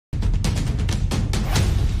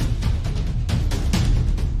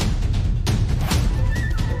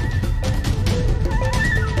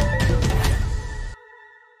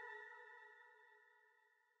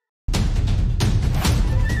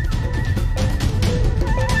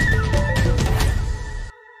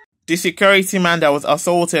The security man that was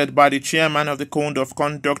assaulted by the chairman of the Code of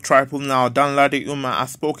Conduct Tribunal, Danladi Umar,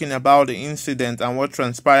 has spoken about the incident and what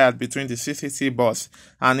transpired between the CCT boss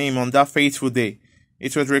and him on that fateful day.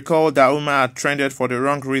 It was recalled that Umar had trended for the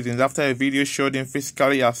wrong reasons after a video showed him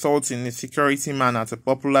physically assaulting a security man at a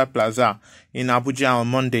popular plaza in Abuja on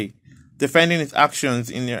Monday. Defending his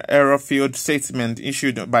actions in an error-filled statement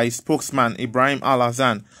issued by his spokesman Ibrahim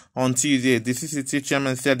Al-Hassan on Tuesday, the CCT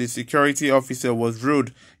chairman said the security officer was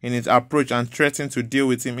rude in his approach and threatened to deal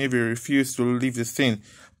with him if he refused to leave the scene.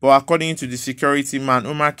 But according to the security man,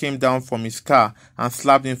 Umar came down from his car and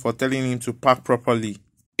slapped him for telling him to park properly.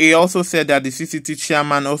 He also said that the CCT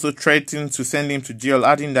chairman also threatened to send him to jail,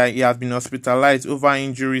 adding that he had been hospitalized over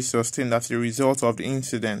injuries sustained as a result of the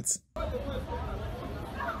incident.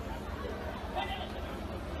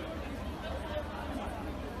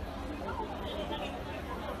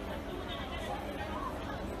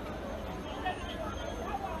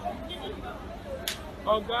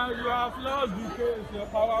 Oh God, you have lost the case. Your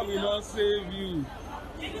power will not save you.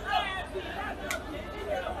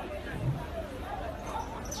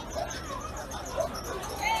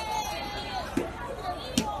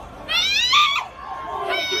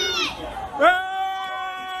 Hey!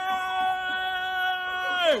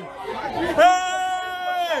 Hey!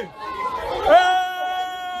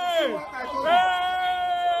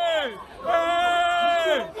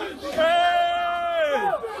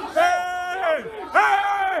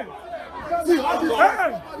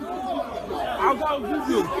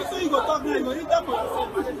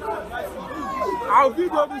 I'll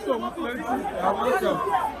video this one with plenty.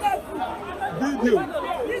 Video.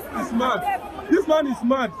 It's mad. This man is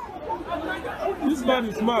mad. This man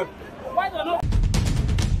is mad.